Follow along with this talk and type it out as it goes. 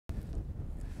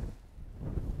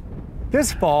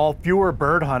This fall, fewer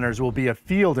bird hunters will be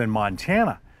afield in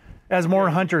Montana as more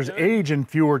hunters age and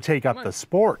fewer take up the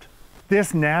sport.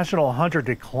 This national hunter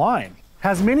decline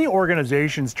has many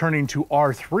organizations turning to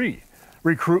R3,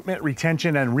 recruitment,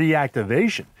 retention, and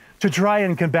reactivation, to try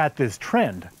and combat this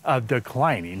trend of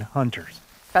declining hunters.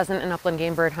 Pheasant and upland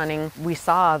game bird hunting, we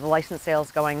saw the license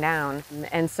sales going down.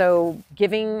 And so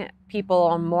giving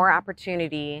people more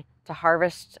opportunity to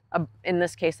harvest, in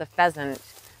this case, a pheasant,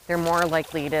 they're more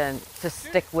likely to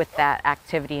stick with that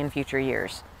activity in future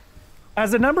years.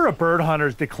 As the number of bird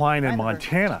hunters decline in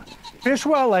Montana, Fish,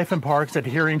 Wildlife, and Parks,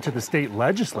 adhering to the state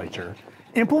legislature,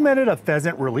 implemented a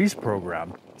pheasant release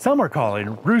program some are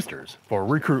calling Roosters for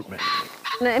Recruitment.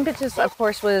 The impetus, of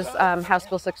course, was House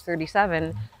Bill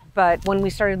 637. But when we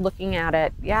started looking at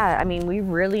it, yeah, I mean, we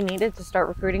really needed to start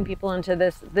recruiting people into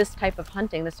this type of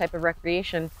hunting, this type of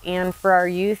recreation. And for our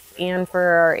youth and for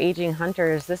our aging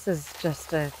hunters, this is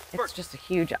just it's just a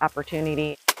huge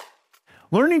opportunity.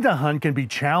 Learning to hunt can be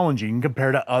challenging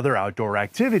compared to other outdoor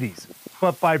activities.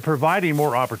 But by providing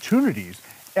more opportunities,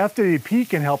 FWP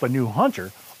can help a new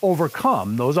hunter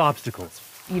overcome those obstacles.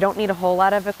 You don't need a whole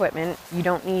lot of equipment. You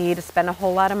don't need to spend a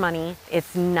whole lot of money.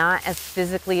 It's not as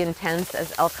physically intense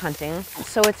as elk hunting.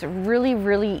 So it's a really,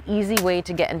 really easy way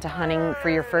to get into hunting for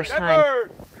your first time.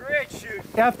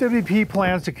 FWP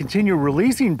plans to continue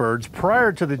releasing birds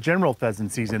prior to the general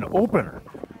pheasant season opener,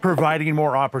 providing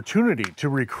more opportunity to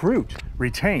recruit,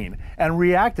 retain, and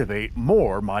reactivate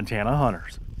more Montana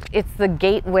hunters. It's the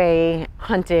gateway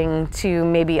hunting to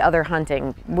maybe other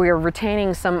hunting. We're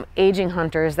retaining some aging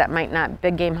hunters that might not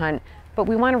big game hunt, but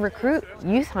we want to recruit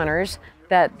youth hunters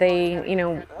that they,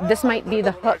 this might be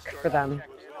the hook for them.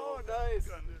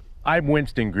 I'm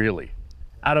Winston Greeley,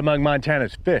 out among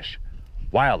Montana's fish,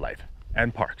 wildlife,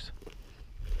 and parks.